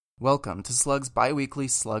Welcome to Slug's bi-weekly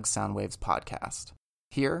Slug Soundwaves podcast.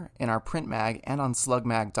 Here, in our print mag and on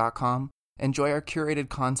slugmag.com, enjoy our curated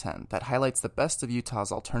content that highlights the best of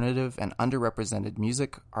Utah's alternative and underrepresented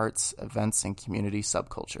music, arts, events, and community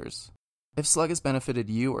subcultures. If Slug has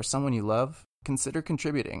benefited you or someone you love, consider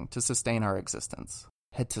contributing to sustain our existence.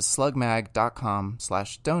 Head to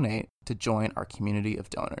slugmag.com/donate to join our community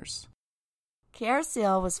of donors.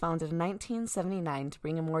 KRCL was founded in 1979 to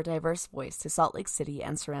bring a more diverse voice to Salt Lake City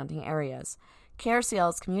and surrounding areas.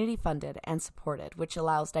 KRCL is community-funded and supported, which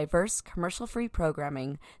allows diverse, commercial-free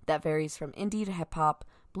programming that varies from indie to hip-hop,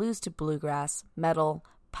 blues to bluegrass, metal,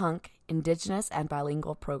 punk, indigenous, and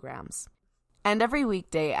bilingual programs. And every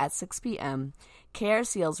weekday at 6 p.m.,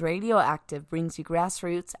 KRCL's Radio Active brings you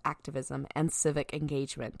grassroots activism and civic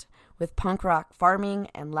engagement, with punk rock, farming,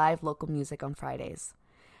 and live local music on Fridays.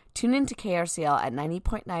 Tune in to KRCL at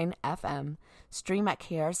 90.9 FM, stream at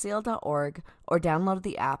krcl.org, or download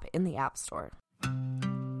the app in the App Store.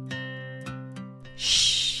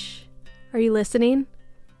 Shh. Are you listening?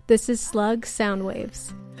 This is Slug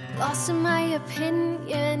Soundwaves. Lost in my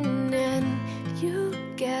opinion, and you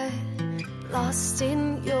get lost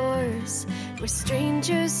in yours. We're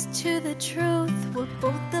strangers to the truth. We're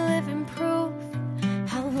both the living proof.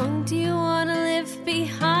 How long do you want to live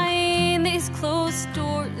behind these closed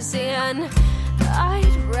doors? And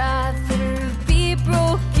I'd rather be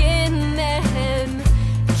broken than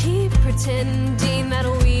keep pretending that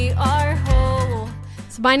we are whole.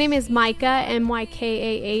 So my name is Mykah,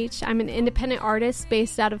 Mykah. I'm an independent artist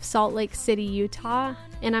based out of Salt Lake City, Utah,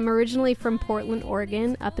 and I'm originally from Portland,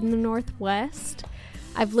 Oregon, up in the Northwest.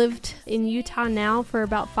 I've lived in Utah now for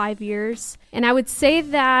about 5 years, and I would say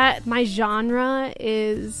that my genre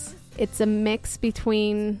it's a mix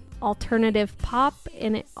between alternative pop,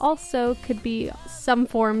 and it also could be some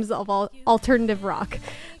forms of alternative rock.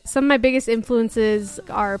 Some of my biggest influences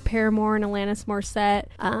are Paramore and Alanis Morissette.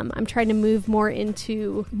 I'm trying to move more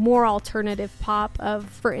into more alternative pop of,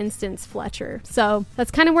 for instance, Fletcher. So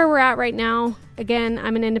that's kind of where we're at right now. Again,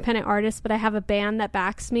 I'm an independent artist, but I have a band that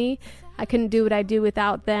backs me. I couldn't do what I do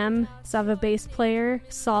without them. So I have a bass player,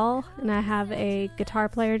 Saul, and I have a guitar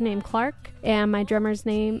player named Clark, and my drummer's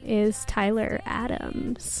name is Tyler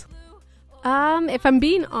Adams. If I'm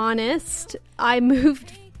being honest, I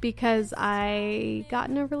moved because I got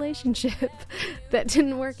in a relationship that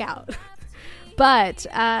didn't work out. But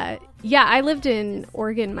I lived in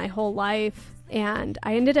Oregon my whole life, and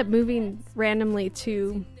I ended up moving randomly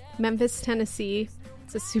to Memphis, Tennessee.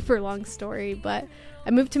 It's a super long story, but I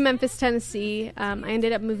moved to Memphis, Tennessee. I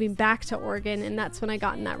ended up moving back to Oregon, and that's when I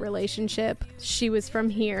got in that relationship. She was from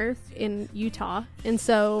here in Utah, and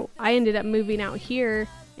so I ended up moving out here.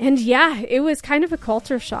 And yeah, it was kind of a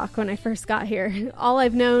culture shock when I first got here. All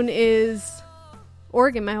I've known is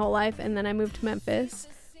Oregon my whole life, and then I moved to Memphis,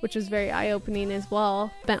 which was very eye-opening as well.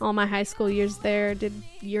 Spent all my high school years there, did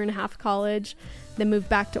a year and a half college, then moved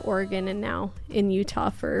back to Oregon, and now in Utah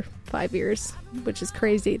for 5 years, which is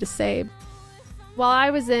crazy to say. While I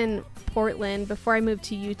was in Portland, before I moved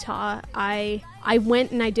to Utah, I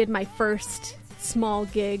went and I did my first small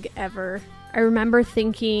gig ever. I remember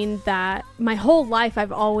thinking that my whole life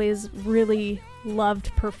I've always really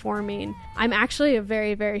loved performing. I'm actually a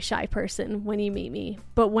very, very shy person when you meet me,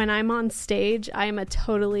 but when I'm on stage, I am a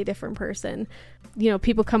totally different person. You know,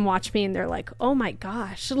 people come watch me and they're like, oh my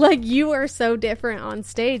gosh, like you are so different on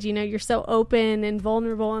stage. You know, you're so open and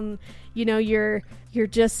vulnerable, and you know, you're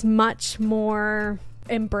just much more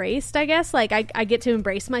embraced, I guess. Like I get to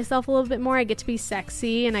embrace myself a little bit more. I get to be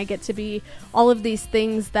sexy, and I get to be all of these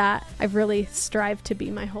things that I've really strived to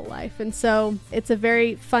be my whole life. And so it's a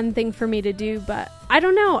very fun thing for me to do, but I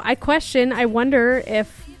don't know. I wonder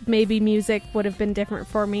if maybe music would have been different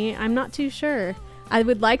for me. I'm not too sure. I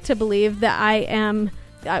would like to believe that I am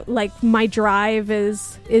like my drive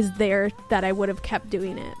is there, that I would have kept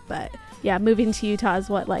doing it. But yeah, moving to Utah is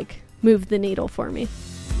what like moved the needle for me.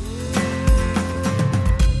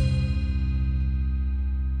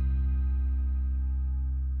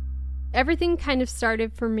 Everything kind of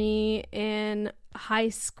started for me in high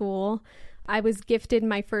school. I was gifted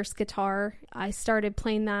my first guitar. I started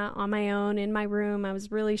playing that on my own in my room. I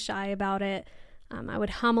was really shy about it. I would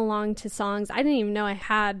hum along to songs. I didn't even know I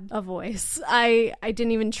had a voice. I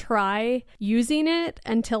didn't even try using it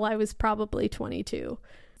until I was probably 22.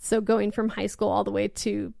 So going from high school all the way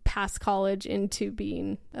to past college into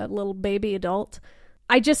being a little baby adult,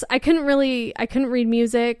 I couldn't read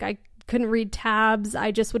music. I couldn't read tabs.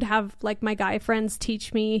 I just would have like my guy friends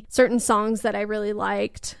teach me certain songs that I really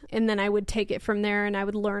liked, and then I would take it from there and I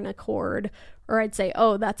would learn a chord, or I'd say,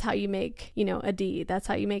 oh, that's how you make, a D. That's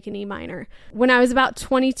how you make an E minor. When I was about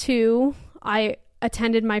 22, I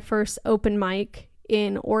attended my first open mic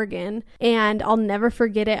in Oregon, and I'll never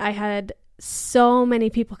forget it. I had so many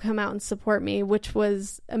people come out and support me, which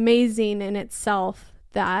was amazing in itself,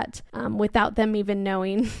 that without them even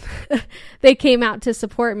knowing, they came out to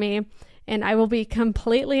support me. And I will be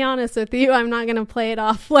completely honest with you, I'm not going to play it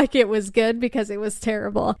off like it was good, because it was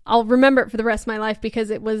terrible. I'll remember it for the rest of my life,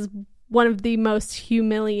 because it was one of the most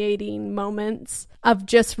humiliating moments of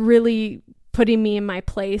just really putting me in my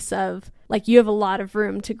place of, like, you have a lot of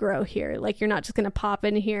room to grow here. Like, you're not just going to pop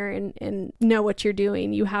in here and know what you're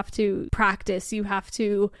doing. You have to practice. You have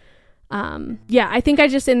to, I think I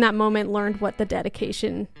just in that moment learned what the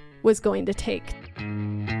dedication was going to take.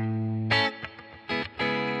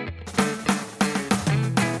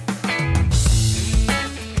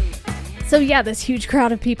 So yeah, this huge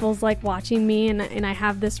crowd of people's like watching me, and I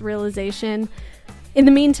have this realization. In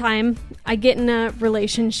the meantime, I get in a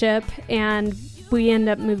relationship and we end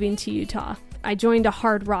up moving to Utah. I joined a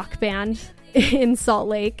hard rock band in Salt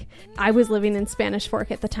Lake. I was living in Spanish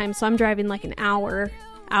Fork at the time, so I'm driving like an hour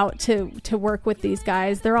out to work with these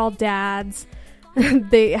guys. They're all dads.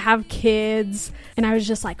 They have kids, and I was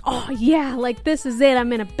just like, oh yeah, like this is it,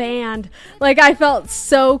 I'm in a band. Like, I felt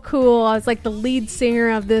so cool. I was like the lead singer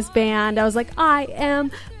of this band. I was like, I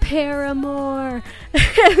am Paramore.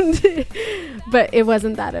 But it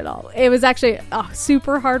wasn't that at all. It was actually a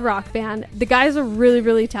super hard rock band. The guys are really,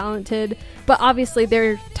 really talented, but obviously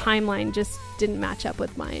their timeline just didn't match up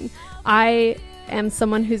with mine. I am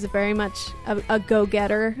someone who's very much a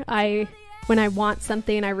go-getter. When I want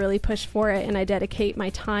something, I really push for it, and I dedicate my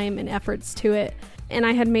time and efforts to it. And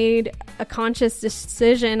I had made a conscious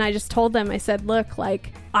decision. I just told them, I said, look,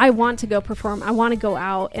 like, I want to go perform. I want to go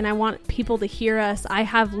out, and I want people to hear us. I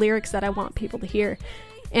have lyrics that I want people to hear.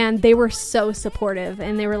 And they were so supportive,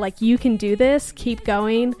 and they were like, you can do this. Keep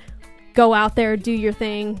going. Go out there. Do your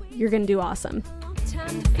thing. You're going to do awesome.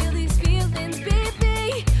 Time to feel these feelings,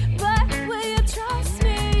 baby, but will you trust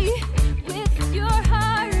me with your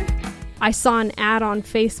heart? I saw an ad on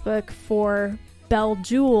Facebook for Belle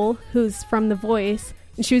Jewel, who's from The Voice,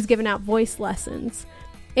 and she was giving out voice lessons.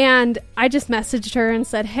 And I just messaged her and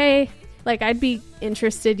said, hey, like, I'd be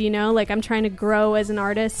interested, like, I'm trying to grow as an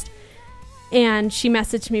artist. And she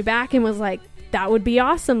messaged me back and was like, that would be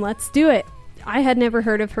awesome. Let's do it. I had never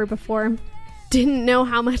heard of her before. Didn't know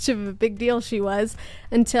how much of a big deal she was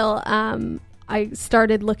until I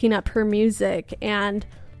started looking up her music, and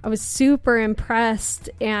I was super impressed,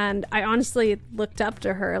 and I honestly looked up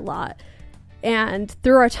to her a lot. And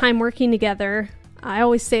through our time working together, I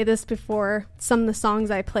always say this before some of the songs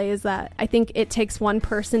I play, is that I think it takes one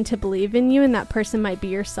person to believe in you, and that person might be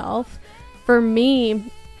yourself. For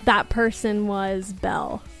me, that person was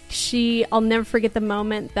Belle. I'll never forget the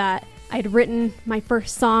moment that I'd written my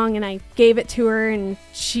first song and I gave it to her, and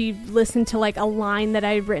she listened to like a line that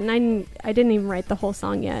I'd written. I didn't even write the whole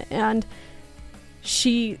song yet. And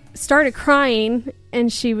she started crying,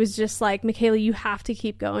 and she was just like, Michaela, you have to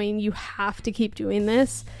keep going. You have to keep doing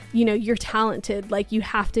this. You're talented. Like, you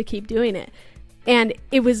have to keep doing it. And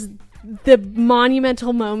it was the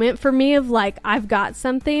monumental moment for me of like, I've got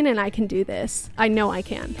something and I can do this. I know I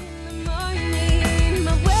can.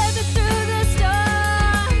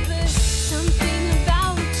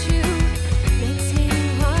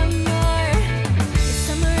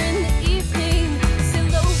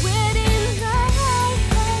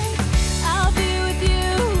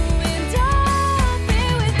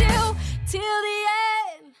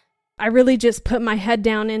 I really just put my head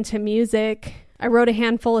down into music. I wrote a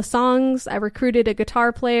handful of songs. I recruited a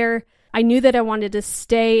guitar player. I knew that I wanted to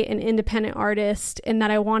stay an independent artist, and that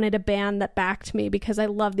I wanted a band that backed me, because I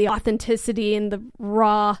love the authenticity and the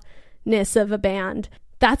rawness of a band.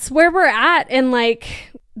 That's where we're at. And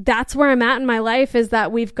like, that's where I'm at in my life, is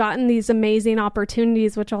that we've gotten these amazing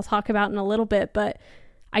opportunities, which I'll talk about in a little bit, but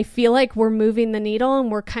I feel like we're moving the needle, and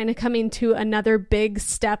we're kind of coming to another big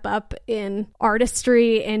step up in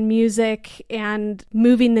artistry and music, and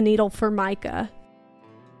moving the needle for Mykah.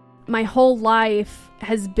 My whole life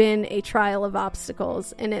has been a trial of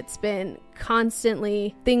obstacles, and it's been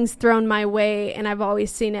constantly things thrown my way, and I've always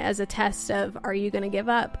seen it as a test of, are you going to give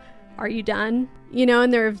up? Are you done?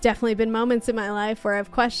 And there have definitely been moments in my life where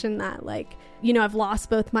I've questioned that. Like, I've lost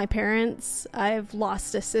both my parents. I've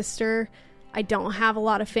lost a sister. I don't have a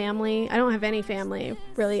lot of family. I don't have any family,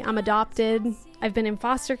 really. I'm adopted. I've been in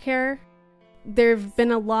foster care. There have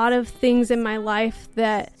been a lot of things in my life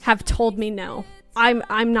that have told me no.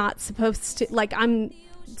 I'm not supposed to, like,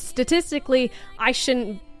 statistically, I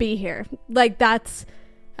shouldn't be here. Like, that's,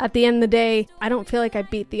 at the end of the day, I don't feel like I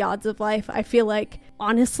beat the odds of life. I feel like,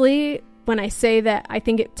 honestly, when I say that I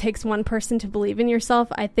think it takes one person to believe in yourself,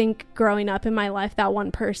 I think growing up in my life, that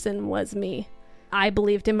one person was me. I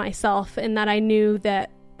believed in myself and that I knew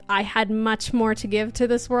that I had much more to give to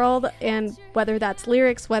this world. And whether that's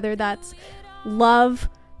lyrics, whether that's love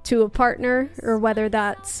to a partner, or whether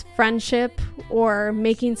that's friendship or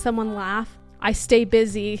making someone laugh, I stay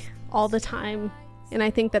busy all the time. And I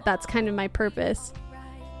think that that's kind of my purpose.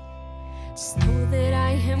 Just know that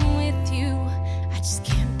I am with you. I just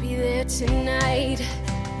can't be there tonight.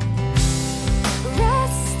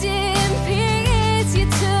 Rest in peace. You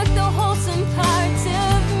took the wholesome parts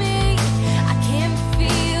of me. I can't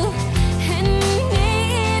feel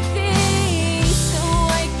anything, so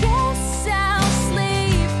I guess I'll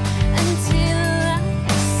sleep until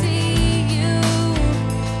I see you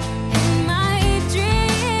in my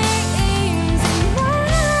dreams. In my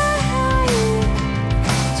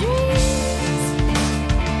dreams.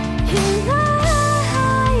 In my dreams.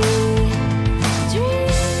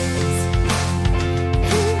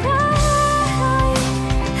 In my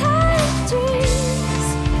dreams.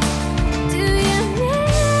 Do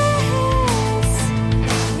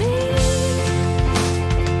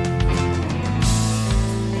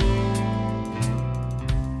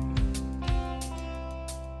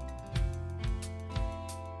miss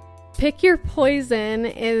me? Pick Your Poison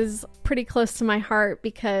is pretty close to my heart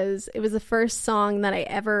because it was the first song that I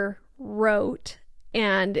ever wrote,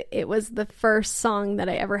 and it was the first song that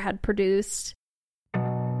I ever had produced.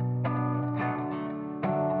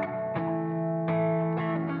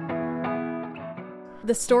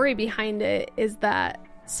 The story behind it is that,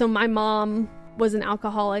 so my mom was an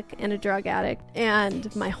alcoholic and a drug addict,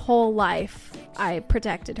 and my whole life I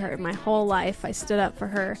protected her. My whole life I stood up for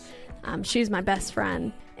her. She was my best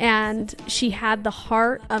friend, and she had the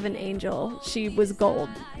heart of an angel. She was gold,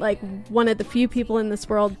 like one of the few people in this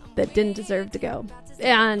world that didn't deserve to go.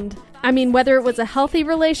 And I mean, whether it was a healthy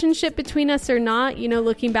relationship between us or not, you know,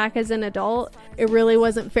 looking back as an adult, it really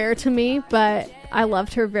wasn't fair to me, but I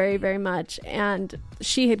loved her very, very much. And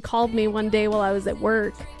she had called me one day while I was at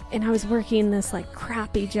work, and I was working this like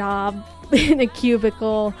crappy job in a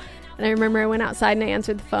cubicle. And I remember I went outside and I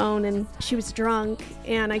answered the phone, and she was drunk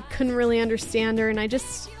and I couldn't really understand her. And I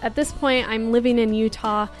just, at this point, I'm living in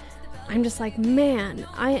Utah. I'm just like, man,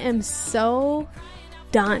 I am so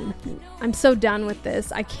done. I'm so done with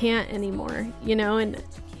this. I can't anymore, you know? And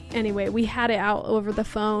anyway, we had it out over the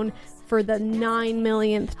phone for the 9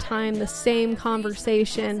 millionth time, the same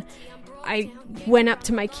conversation. I went up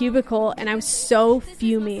to my cubicle and I was so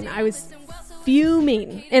fuming. I was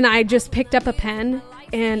fuming. And I just picked up a pen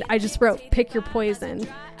and I just wrote, "Pick your poison.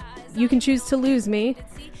 You can choose to lose me,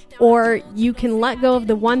 or you can let go of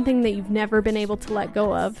the one thing that you've never been able to let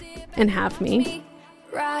go of and have me."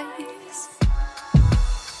 Rise.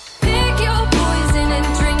 Pick your poison and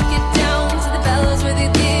drink it down to the bellows where they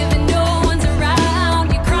live and no one's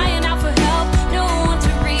around. You're crying out for help, no one to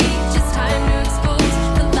reach. It's time to expose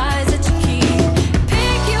the lies that you keep.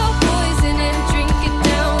 Pick your poison and drink it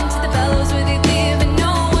down to the bellows where they live and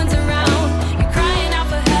no one's around. You're crying out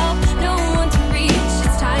for help, no one to reach.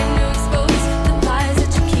 It's time to expose the lies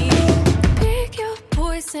that you keep. Pick your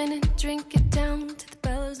poison and drink it down to the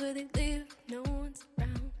bellows where they live, no one's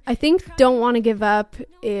around. I think Don't Want to Give Up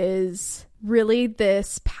is really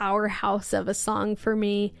this powerhouse of a song for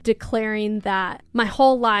me, declaring that my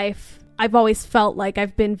whole life, I've always felt like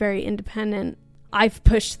I've been very independent. I've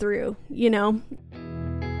pushed through, you know?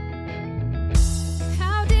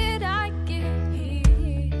 How did I get here?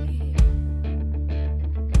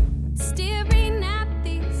 Staring at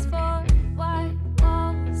these four white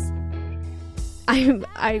walls.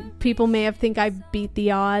 People may have think I beat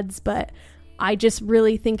the odds, but I just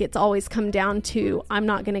really think it's always come down to I'm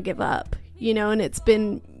not going to give up, you know, and it's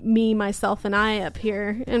been me, myself, and I up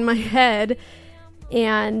here in my head.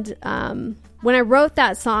 And when I wrote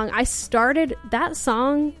that song, that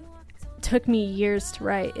song took me years to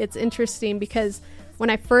write. It's interesting because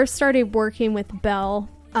when I first started working with Belle,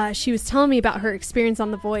 she was telling me about her experience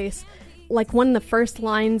on The Voice. Like one of the first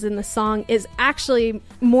lines in the song is actually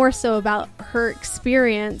more so about her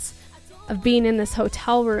experience of being in this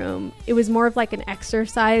hotel room. It was more of like an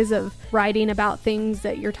exercise of writing about things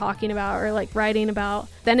that you're talking about, or like writing about.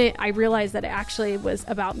 Then I realized that it actually was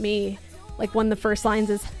about me. Like one of the first lines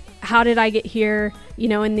is, "How did I get here, you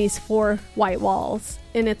know, in these four white walls?"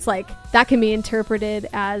 And it's like, that can be interpreted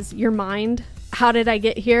as your mind. How did I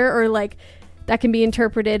get here? Or like, that can be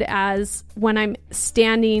interpreted as when I'm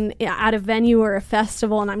standing at a venue or a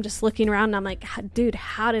festival and I'm just looking around and I'm like, dude,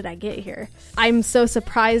 how did I get here? I'm so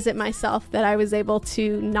surprised at myself that I was able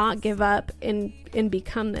to not give up and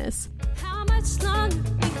become this. How much longer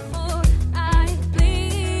before I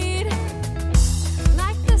bleed?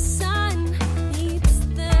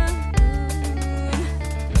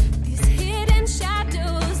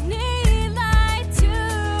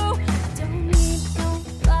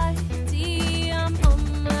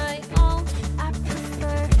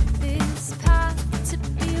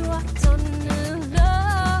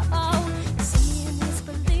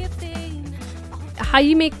 How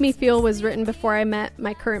You Make Me Feel was written before I met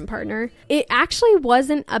my current partner. It actually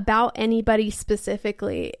wasn't about anybody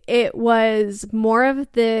specifically. It was more of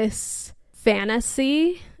this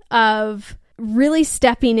fantasy of really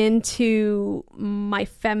stepping into my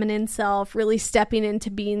feminine self, really stepping into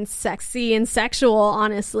being sexy and sexual,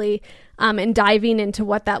 honestly, and diving into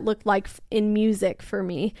what that looked like in music for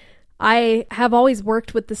me. I have always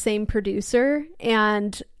worked with the same producer,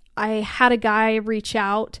 and I had a guy reach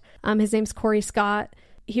out. His name's Corey Scott.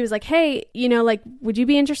 He was like, hey, would you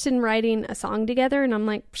be interested in writing a song together? And I'm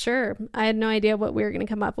like, sure. I had no idea what we were going to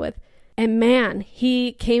come up with. And man,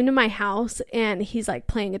 he came to my house and he's like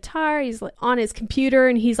playing guitar. He's like on his computer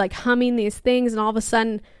and he's like humming these things. And all of a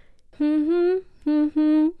sudden, and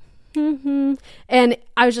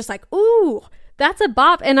I was just like, ooh, that's a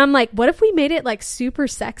bop. And I'm like, what if we made it like super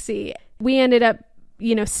sexy? We ended up,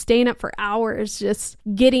 staying up for hours just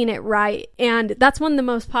getting it right. And that's one of the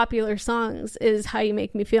most popular songs is How You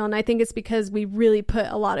Make Me Feel. And I think it's because we really put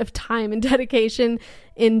a lot of time and dedication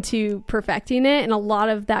into perfecting it. And a lot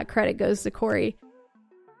of that credit goes to Corey.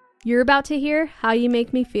 You're about to hear How You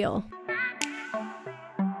Make Me Feel.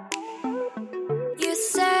 You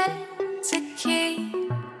said to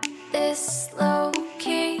keep this low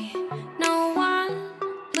key. No one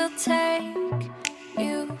will take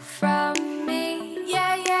you from me.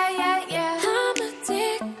 Yeah, yeah, yeah, yeah. I'm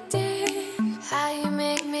addicted. How you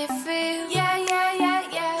make me feel. Yeah, yeah, yeah,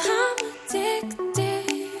 yeah. I'm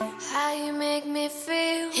addicted. How you make me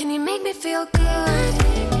feel. And you make me feel good.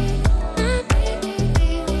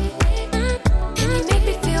 And you make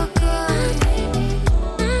me feel good.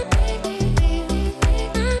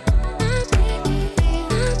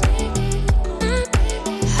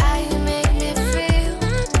 How you make me feel.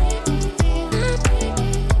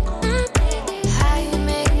 How you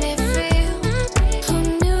make me feel. Who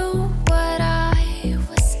knew what I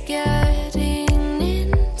was getting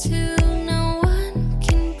into? No one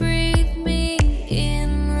can breathe me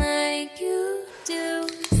in like you do.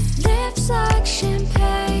 Lips like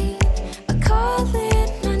champagne, I call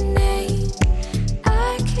it my name.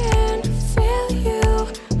 I can feel you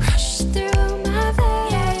rush through my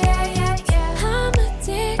veins. Yeah, yeah, yeah, yeah. I'm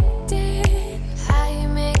addicted. How you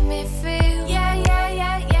make me feel. Yeah, yeah,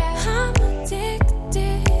 yeah, yeah. I'm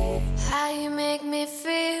addicted. How you make me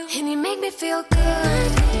feel. And you make me feel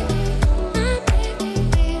good.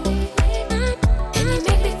 And you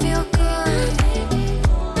make me feel good.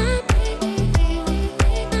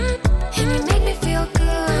 And you make me feel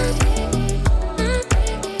good.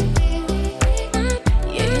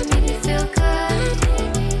 Yeah, you make me feel good.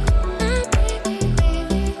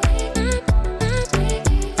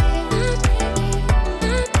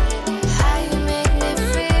 How you make me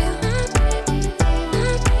feel.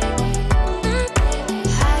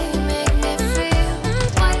 How you make me feel.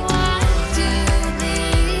 Why do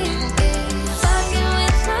these things? Fucking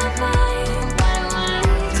with my mind. Why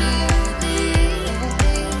do these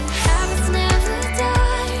things? Habits never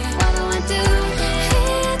die. What do I do?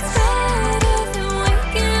 It's better than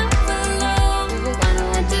waking up alone. What do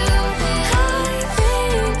I do? I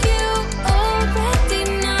think you already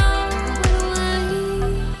know.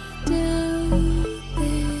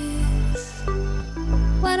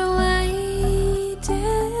 Why do I do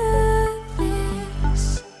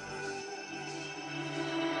this?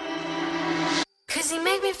 'Cause you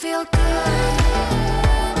make me feel good.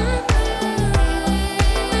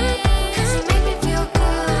 'Cause you make me feel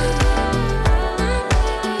good.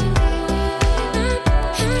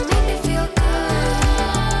 And you make me feel good.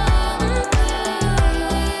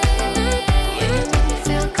 Yeah, you make me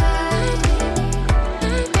feel good.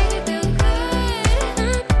 Make me feel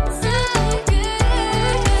good. So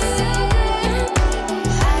good. So good.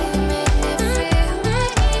 How you make me feel.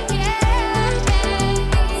 Yeah.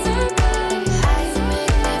 So good. How you make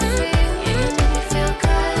me feel. Yeah, you make me feel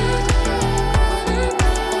good.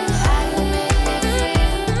 How you make me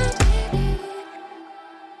feel.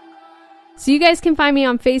 So you guys can find me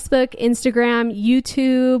on Facebook, Instagram,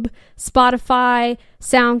 YouTube, Spotify,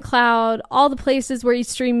 SoundCloud, all the places where you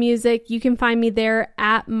stream music. You can find me there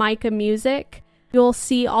at Mykah Music. You'll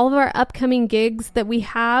see all of our upcoming gigs that we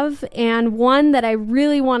have, and one that I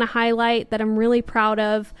really want to highlight that I'm really proud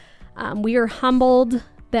of. We are humbled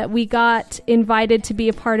that we got invited to be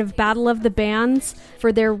a part of Battle of the Bands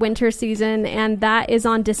for their winter season, and that is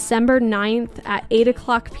on December 9th at 8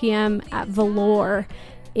 o'clock p.m. at Velour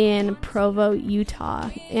in Provo, Utah.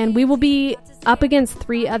 And we will be up against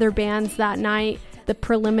 3 other bands that night, the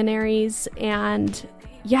preliminaries. And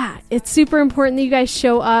yeah, it's super important that you guys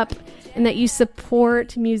show up and that you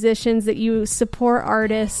support musicians, that you support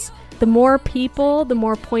artists. the more people, the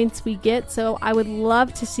more points we get. So I would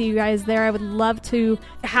love to see you guys there. I would love to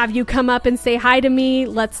have you come up and say hi to me.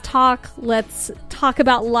 Let's talk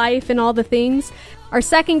about life and all the things. Our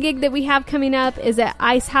second gig that we have coming up is at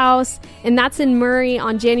Ice House, and that's in Murray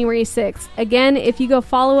on January 6th. Again, if you go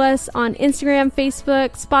follow us on Instagram,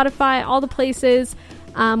 Facebook, Spotify, all the places,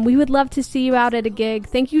 we would love to see you out at a gig.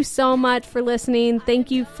 Thank you so much for listening. Thank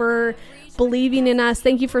you for believing in us.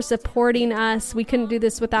 Thank you for supporting us. We couldn't do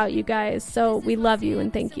this without you guys. So we love you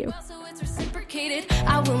and thank you.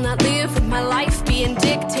 I will not live with my life being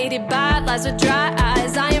dictated by lies with dry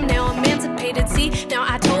eyes. I am now emancipated. See, now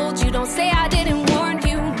I told you, don't say I didn't warn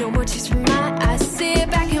you. No more tears from my eyes. Sit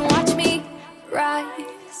back and watch me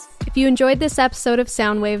rise. If you enjoyed this episode of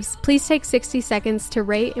Sound Waves, please take 60 seconds to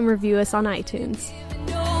rate and review us on iTunes.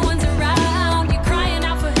 No one's around. You're crying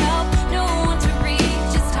out for help. No one to reach.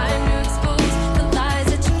 It's time to expose the lies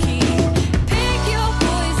that you keep. Pick your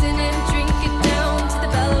poison and drink it down to the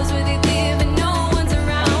bellows where they live and no one's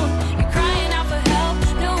around. You're crying out for help.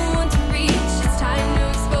 No one to reach. It's time to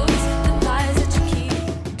expose the lies that you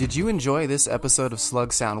keep. Did you enjoy this episode of Slug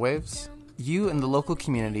Soundwaves? You and the local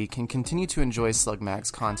community can continue to enjoy Slug Mag's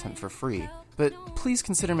content for free, but please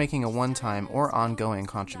consider making a one-time or ongoing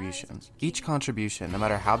contribution. Each contribution, no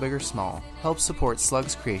matter how big or small, helps support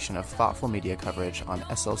Slug's creation of thoughtful media coverage on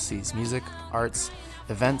SLC's music, arts,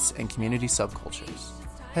 events, and community subcultures.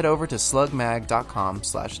 Head over to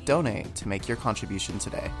slugmag.com/donate to make your contribution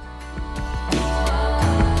today.